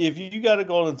 If you got a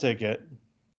golden ticket,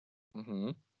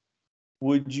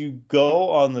 would you go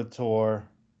on the tour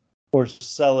or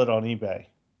sell it on eBay?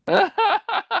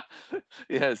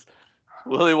 Yes.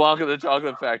 Willy Wonka the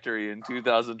Chocolate Factory in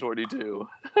 2022.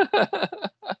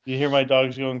 You hear my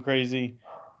dogs going crazy?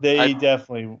 They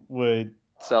definitely would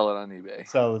sell it on eBay.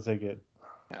 Sell the ticket.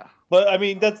 Yeah. But I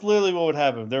mean, that's literally what would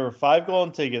happen. There were 5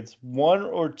 golden tickets. 1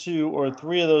 or 2 or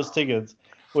 3 of those tickets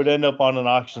would end up on an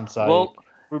auction site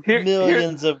for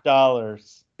millions of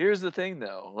dollars. Here's the thing,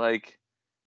 though. Like,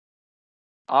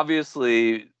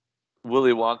 obviously,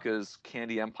 Willy Wonka's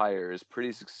candy empire is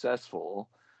pretty successful.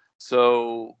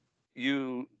 So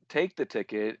you take the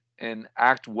ticket and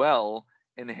act well,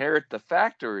 inherit the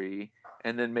factory,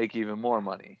 and then make even more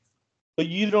money. But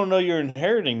you don't know you're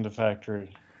inheriting the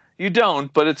factory. You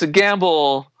don't, but it's a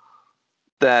gamble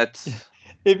that...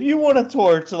 If you want a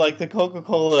tour to, like, the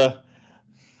Coca-Cola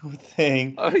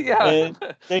thing, and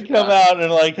they come out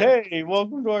and like, hey,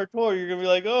 welcome to our tour, you're going to be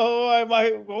like, I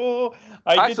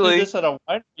did this at a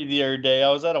winery the other day.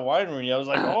 I was at a winery. I was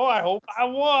like, I hope I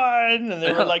won. And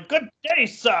they were like, good day,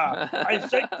 sir. I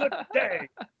said good day.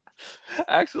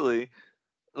 Actually,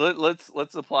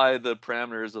 let's apply the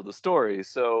parameters of the story.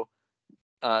 So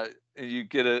you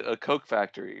get a Coke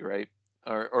factory, right?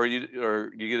 Or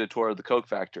you get a tour of the Coke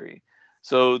factory.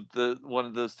 So one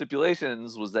of the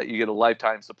stipulations was that you get a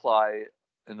lifetime supply.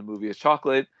 In the movie is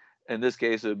chocolate. In this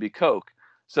case, it would be Coke.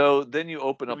 So then you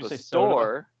open up a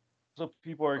store. Soda? So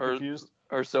people are confused.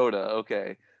 Or soda,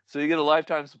 okay. So you get a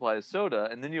lifetime supply of soda,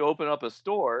 and then you open up a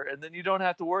store, and then you don't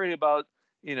have to worry about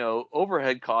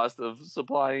overhead cost of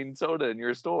supplying soda in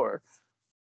your store.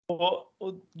 Well,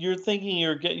 you're thinking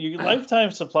your lifetime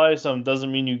supply of something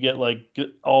doesn't mean you get like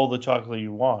all the chocolate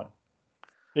you want.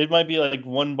 It might be like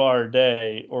 1 bar a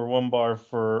day or 1 bar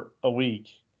for a week.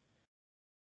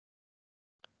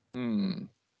 Yeah,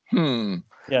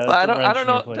 I don't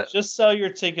know. Just sell your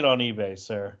ticket on eBay,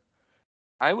 sir.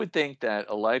 I would think that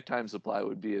a lifetime supply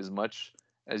would be as much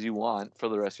as you want for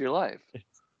the rest of your life.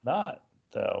 It's not,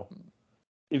 though.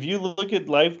 If you look at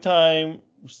lifetime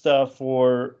stuff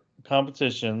for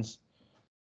competitions,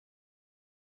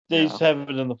 they just have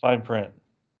it in the fine print.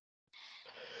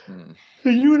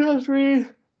 You would have to read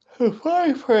the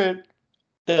fine print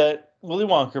that Willy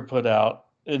Wonka put out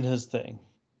in his thing.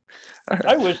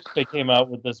 I wish they came out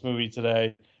with this movie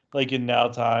today, like in Now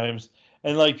Times,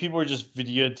 and like people were just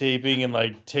videotaping and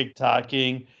like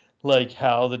TikToking like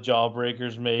how the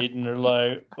Jawbreakers made, and they're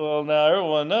like, well, now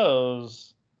everyone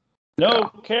knows. No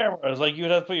cameras. Like you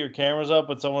would have to put your cameras up,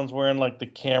 but someone's wearing like the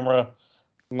camera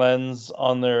lens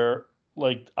on their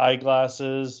like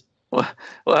eyeglasses.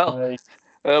 Well,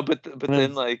 But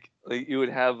then like you would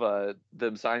have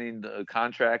them signing the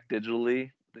contract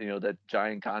digitally, that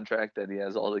giant contract that he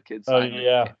has all the kids Oh sign.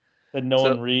 yeah, that no So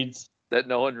one reads. that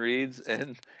no one reads,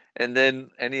 and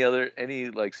then any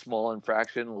like small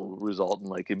infraction will result in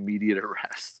like immediate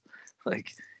arrest.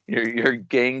 Like you're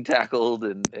gang tackled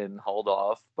and hauled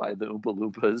off by the Oompa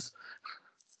Loompas.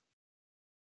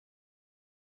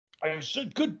 I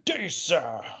said, "Good day,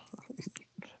 sir."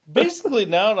 Basically,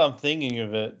 now that I'm thinking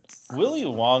of it, Willy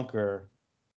Wonka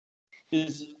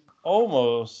is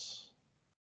almost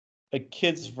a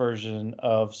kid's version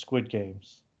of Squid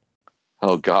Games.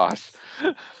 Oh gosh,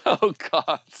 oh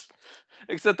gosh.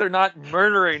 Except they're not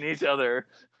murdering each other.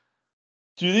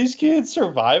 Do these kids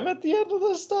survive at the end of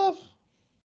this stuff?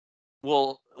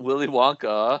 Well, Willy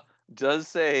Wonka does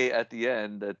say at the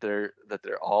end that they're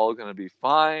all going to be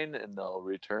fine and they'll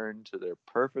return to their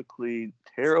perfectly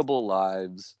terrible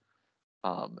lives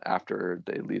after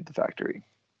they leave the factory.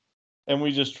 And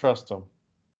we just trust them.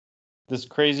 This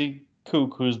crazy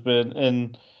kook who's been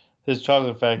in his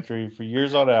chocolate factory for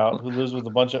years on out, who lives with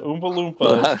a bunch of Oompa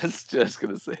Loompas I was just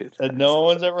going to say that no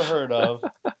one's ever heard of.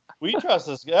 We trust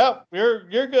this. Yep,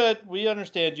 you're good. We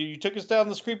understand you. You took us down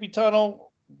this creepy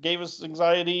tunnel, gave us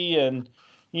anxiety, and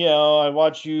I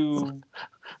watch you.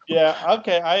 Yeah,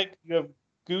 okay. You have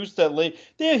goose that lay.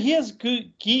 Yeah, he has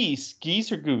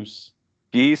geese or goose.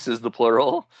 Geese is the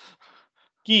plural.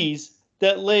 Geese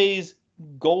that lays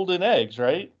golden eggs,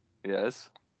 right? Yes.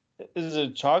 Is it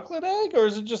a chocolate egg or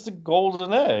is it just a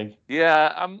golden egg?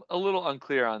 Yeah, I'm a little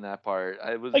unclear on that part.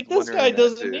 I was Like, this guy wondering that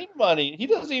doesn't too. need money. He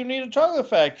doesn't even need a chocolate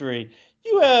factory.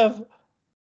 You have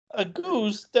a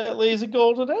goose that lays a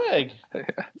golden egg. Yes.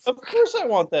 Of course I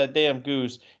want that damn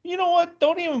goose. You know what?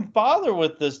 Don't even bother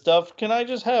with this stuff. Can I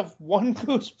just have one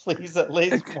goose, please, that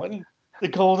lays the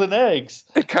golden eggs?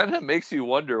 It kind of makes you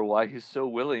wonder why he's so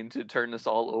willing to turn this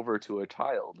all over to a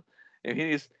child. I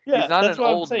mean, he's Yeah, not that's an what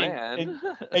I'm old saying. man.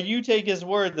 And you take his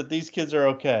word that these kids are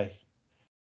okay.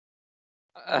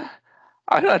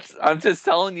 I'm just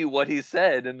telling you what he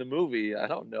said in the movie. I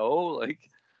don't know. Like,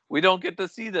 we don't get to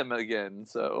see them again,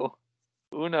 so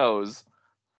who knows?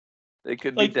 They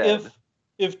could be Like, dead.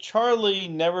 if Charlie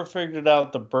never figured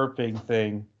out the burping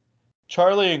thing,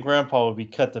 Charlie and Grandpa would be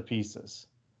cut to pieces.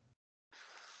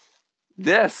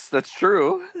 Yes, that's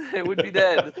true. They would be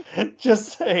dead.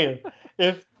 Just saying.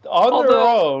 If on their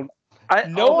Although own, I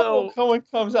no although one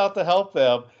comes out to help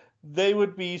them, they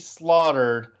would be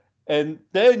slaughtered. And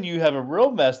then you have a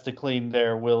real mess to clean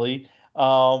there, Willie,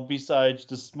 besides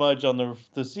the smudge on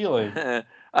the ceiling.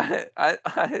 I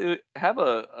have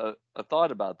a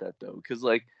thought about that though, because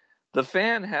like the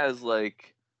fan has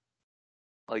like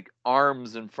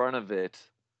arms in front of it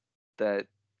that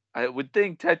I would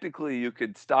think technically you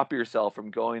could stop yourself from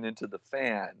going into the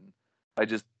fan by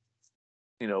just,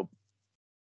 you know,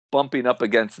 bumping up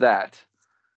against that.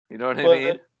 You know what I mean?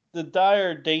 But the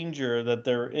dire danger that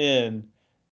they're in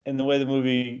and the way the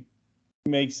movie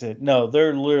makes it, no,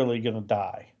 they're literally going to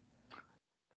die.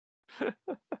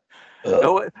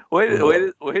 No, wait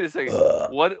a second.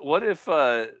 What if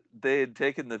they had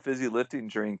taken the fizzy lifting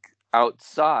drink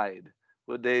outside?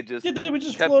 Would they just Yeah, they would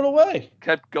just kept float away.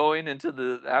 kept going into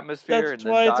the atmosphere That's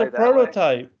and then why it's a die that way?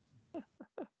 prototype.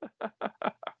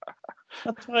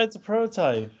 That's why it's a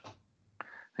prototype.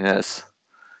 Yes.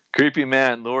 Creepy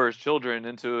man lures children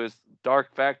into his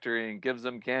dark factory and gives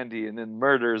them candy and then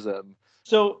murders them.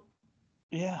 So,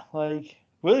 yeah, like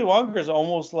Willy Wonka is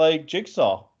almost like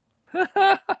Jigsaw.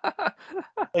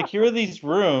 Like, here are these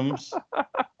rooms.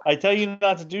 I tell you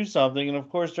not to do something, and of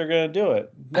course they're going to do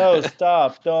it. No,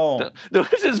 stop, don't. No,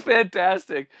 this is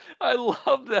fantastic. I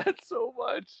love that so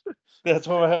much. That's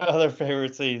one of my other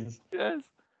favorite scenes. Yes.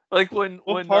 Like What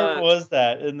part was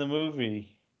that in the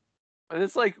movie?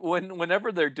 it's like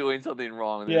whenever they're doing something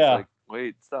wrong, and it's Yeah, like,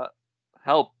 wait, stop,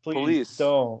 help, please police.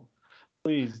 don't.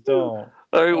 Please don't.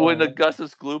 Or when Oh,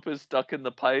 Augustus Gloop is stuck in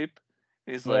the pipe,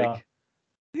 he's yeah.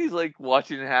 like,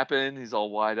 watching it happen. He's all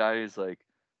wide eyed. He's like,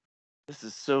 this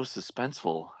is so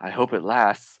suspenseful. I hope it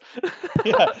lasts.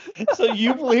 Yeah. So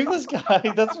you believe this guy?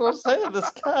 That's what I'm saying. This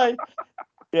guy.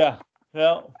 Yeah.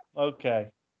 Well, okay.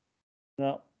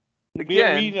 No. We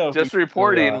Again, know who just you really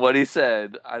reporting are. what he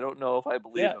said. I don't know if I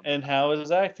believe Yeah, him. and how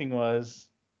his acting was.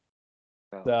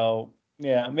 No. So,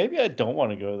 yeah, maybe I don't want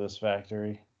to go to this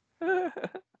factory.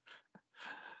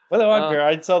 But I don't care.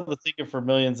 I'd sell the ticket for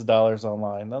millions of dollars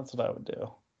online. That's what I would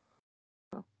do.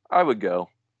 I would go.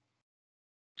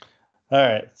 All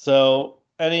right. So,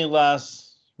 any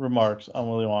last remarks on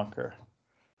Willy Wonka?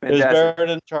 It was Fantastic. better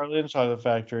than Charlie and the Chocolate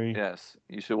Factory. Yes,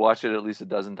 you should watch it at least a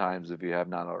dozen times if you have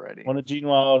not already. One of Gene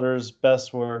Wilder's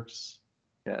best works.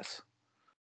 Yes.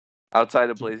 Outside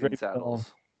of It's a Blazing great film.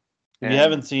 Saddles. If you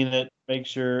haven't seen it, make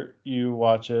sure you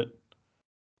watch it.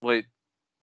 Wait,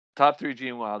 top 3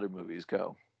 Gene Wilder movies,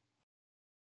 go.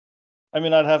 I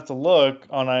mean, I'd have to look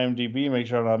on IMDb, make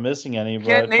sure I'm not missing any,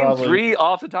 Can't but name probably 3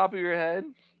 off the top of your head?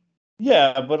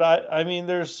 yeah. But I mean,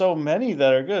 there's so many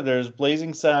that are good. There's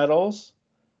Blazing Saddles.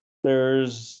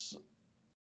 There's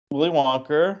Willy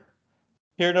Wonka.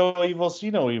 Hear No Evil, See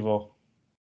No Evil.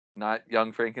 Not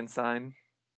Young Frankenstein.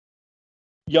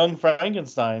 Young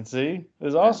Frankenstein, see,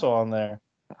 is also on there.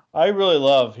 I really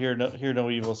love Hear No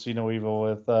Evil, See No Evil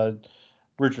with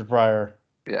Richard Pryor.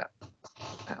 Yeah,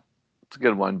 it's a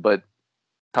good one. But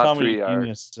top Comedy 3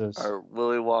 geniuses. are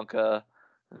Willy Wonka,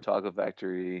 The Chocolate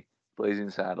Factory, Blazing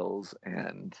Saddles,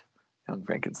 and Young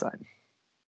Frankenstein.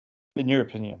 In your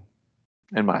opinion,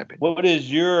 In my opinion, what is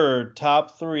your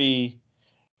top 3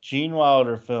 Gene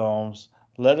Wilder films?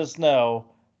 Let us know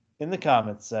in the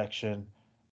comments section.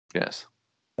 yes,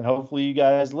 And hopefully you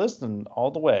guys listen all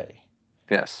the way.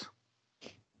 yes,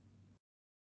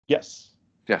 Yes.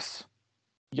 yes.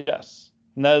 Yes.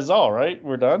 And that is all, right?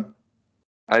 We're done?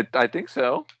 I think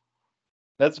so.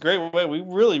 That's great. Wait, we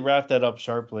really wrapped that up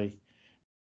sharply.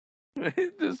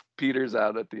 It just peters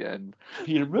out at the end.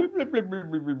 Peter, blah, blah, blah, blah,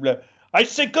 blah, blah, blah. I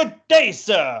say good day,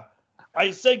 sir.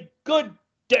 I say good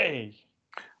day.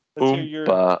 Let's hear your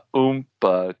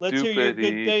good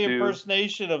day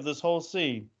impersonation of this whole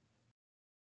scene.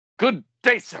 Good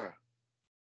day, sir.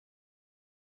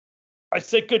 I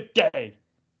say good day.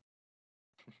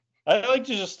 I like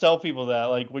to just tell people that,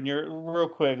 like when you're real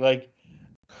quick, like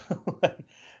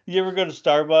you ever go to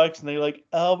Starbucks and they're like,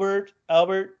 Albert,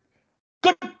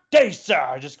 good day,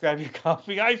 sir. Just grab your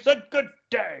coffee. I said good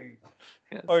day.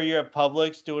 Yes. Or you're at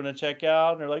Publix doing a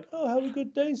checkout and they're like, oh, have a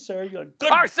good day, sir. You're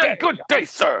like, I said good day,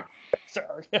 sir.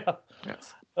 Sir, yeah.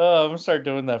 Yes. I'm going to start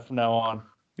doing that from now on.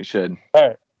 You should. All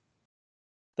right.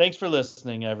 Thanks for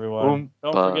listening, everyone.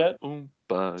 Don't forget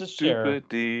to share.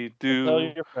 Tell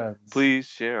your friends. Please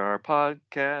share our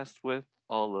podcast with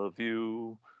all of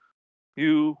you.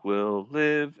 You will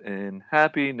live in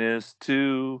happiness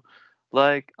too,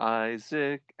 like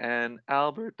Isaac and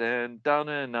Albert and Down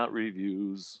and Out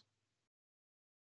Reviews.